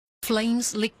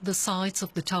Flames licked the sides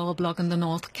of the tower block in the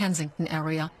North Kensington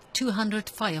area. 200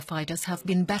 firefighters have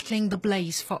been battling the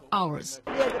blaze for hours.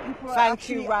 Thank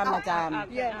you, Ramadan.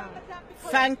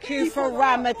 Thank you for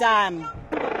Ramadan.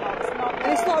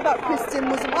 And it's not about Christian,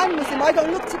 Muslim. I'm Muslim. I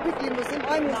don't look typically Muslim.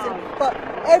 I'm Muslim. But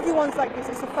everyone's like this.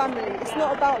 It's a family. It's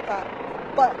not about that.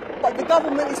 But the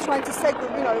government is trying to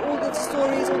segregate, you know, all the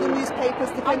stories, all the newspapers,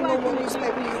 depending on what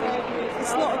newspaper you read.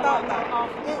 It's not about that.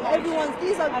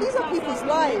 These are people's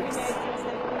lives.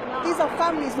 These are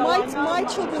families. My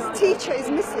children's teacher is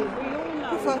missing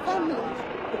with her family.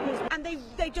 And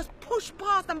they just pushed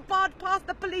past and barred past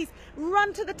the police,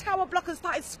 run to the tower block and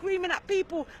started screaming at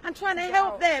people and trying to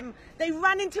help them. They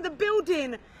ran into the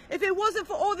building. If it wasn't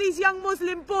for all these young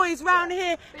Muslim boys round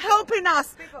here helping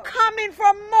us, coming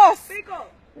from mosque,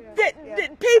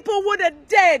 people would have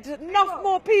dead. Enough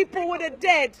more people would have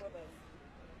dead.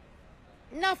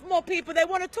 Enough more people. They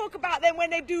want to talk about them when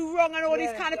they do wrong and all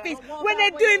these kind of things. When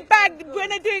they're doing bad, when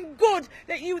they're doing good,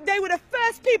 they were the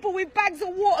first people with bags of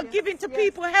water giving to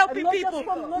people, helping people,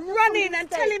 running and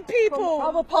telling people.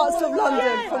 From other parts of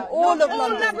London, from all of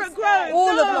London,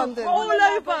 all of London,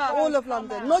 all of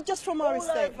London, not just from our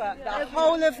estate. The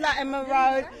whole of Latimer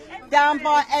Road, down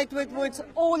by Edward Woods,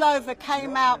 all over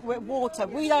came out with water.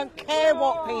 We don't care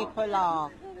what people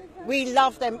are. We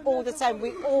love them all the same.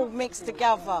 We all mix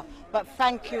together. But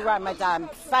thank you, Ramadan.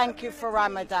 Thank you for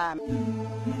Ramadan.